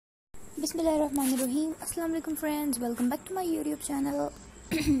Bismillahirrahmanirrahim. Assalamu alaikum friends, welcome back to my YouTube channel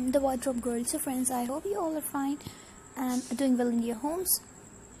The Wardrobe Girl. So friends, I hope you all are fine and doing well in your homes.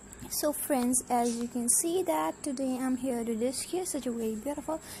 So friends, as you can see that today I'm here to discuss such a very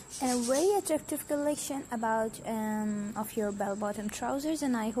beautiful and a very attractive collection about of your bell bottom trousers,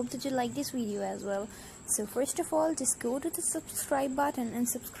 and I hope that you like this video as well. So first of all, just go to the subscribe button and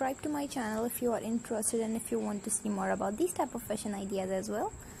subscribe to my channel if you are interested and if you want to see more about these type of fashion ideas as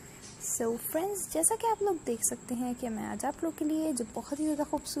well. So friends, जैसा कि आप लोग देख सकते हैं कि मैं आज आप लोग के लिए जो बहुत ही ज़्यादा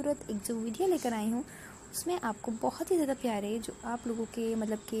खूबसूरत एक जो वीडियो लेकर आई हूँ, उसमें आपको बहुत ही ज़्यादा प्यारे जो आप लोगों के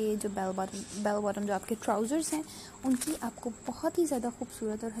मतलब के जो बेल बॉटम जो आपके ट्राउज़र्स हैं, उनकी आपको बहुत ही ज़्यादा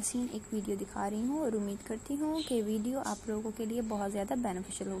खूबसूरत और हसीन एक वीडियो दिखा रही हूँ। और उम्मीद करती हूँ कि वीडियो आप लोगों के लिए बहुत ज़्यादा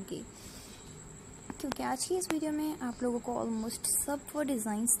बेनिफिशियल होगी, क्योंकि आज की इस वीडियो में आप लोगों को ऑलमोस्ट सब वो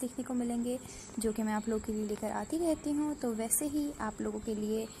डिज़ाइंस देखने को मिलेंगे जो कि मैं आप लोगों के लिए लेकर आती रहती हूँ। तो वैसे ही आप लोगों के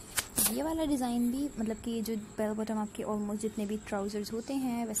लिए ये वाला डिज़ाइन भी मतलब कि जो बेल बॉटम आपके ऑलमोस्ट जितने भी ट्राउज़र्स होते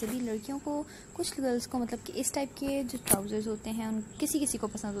हैं, वैसे भी लड़कियों को, कुछ गर्ल्स को मतलब कि इस टाइप के जो ट्राउज़र्स होते हैं उन किसी को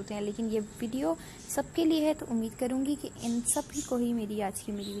पसंद होते हैं, लेकिन ये वीडियो सबके लिए है। तो उम्मीद करूँगी कि इन सभी को ही मेरी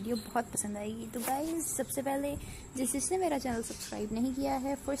वीडियो बहुत पसंद आएगी। तो गाइस, सबसे पहले जिसने मेरा चैनल सब्सक्राइब नहीं किया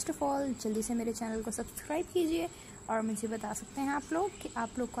है, फर्स्ट ऑफ ऑल जल्दी से मेरे चैनल को सब्सक्राइब कीजिए और मुझे बता सकते हैं आप लोग कि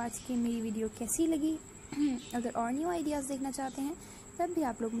आप लोग को आज की मेरी वीडियो कैसी लगी। अगर और न्यू आइडियाज़ देखना चाहते हैं तब भी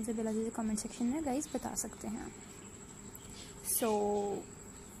आप लोग मुझे बिला दीजिए कमेंट सेक्शन में गाइस बता सकते हैं। सो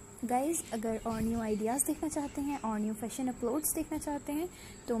गाइस, अगर और न्यू आइडियाज़ देखना चाहते हैं और न्यू फैशन अपलोड्स देखना चाहते हैं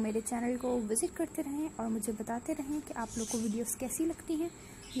तो मेरे चैनल को विज़िट करते रहें और मुझे बताते रहें कि आप लोग को वीडियोस कैसी लगती हैं,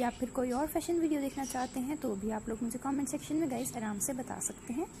 या फिर कोई और फैशन वीडियो देखना चाहते हैं तो भी आप लोग मुझे कमेंट सेक्शन में गाइस आराम से बता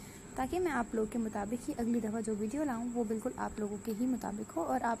सकते हैं, ताकि मैं आप लोग के मुताबिक ही अगली दफ़ा जो वीडियो लाऊं वो बिल्कुल आप लोगों के ही मुताबिक हो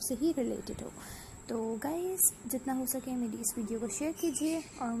और आपसे ही रिलेटेड हो। तो गाइस, जितना हो सके मेरी इस वीडियो को शेयर कीजिए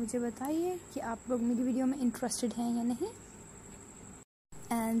और मुझे बताइए कि आप लोग मेरी वीडियो में इंटरेस्टेड हैं या नहीं।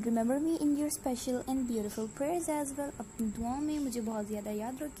 And remember me in your special and beautiful prayers as well. अपनी दुआओं में मुझे बहुत ज़्यादा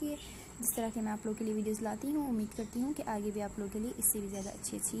याद रखिए। जिस तरह के मैं आप लोग के लिए वीडियोस लाती हूँ, उम्मीद करती हूँ कि आगे भी आप लोग के लिए इससे भी ज़्यादा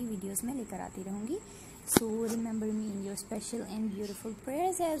अच्छी वीडियोस में लेकर आती रहूँगी। So remember me in your special and beautiful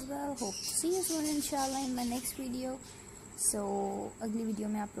prayers as well. Hope to C you soon इंशाल्लाह इन माय नेक्स्ट वीडियो। सो अगली वीडियो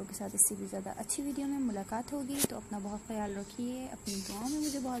में आप लोगों के साथ इससे भी ज़्यादा अच्छी वीडियो में मुलाकात होगी। तो अपना बहुत ख्याल रखिए, अपनी दुआओं में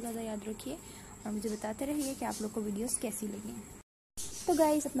मुझे बहुत ज़्यादा याद रखिए और मुझे बताते रहिए कि आप लोग को वीडियोस कैसी लगी। तो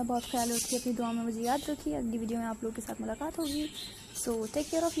गाइस, अपना बहुत ख्याल रखिए, अपनी दुआओं में मुझे याद रखिए। अगली वीडियो में आप लोग के साथ मुलाकात होगी। So take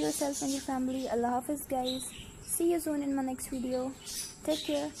care of your self and your family. अल्लाह हाफिज़ guys, C you soon in my next video. Take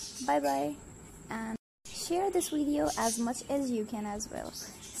care, bye bye, and share this video as much as you can as well.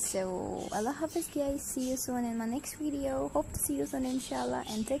 So Allah Hafiz guys, see you soon in my next video. Hope to see you soon inshallah,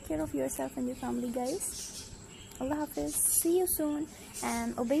 and take care of yourself and your family guys. Allah Hafiz, see you soon,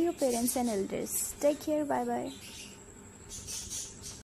 and obey your parents and elders. Take care, bye bye.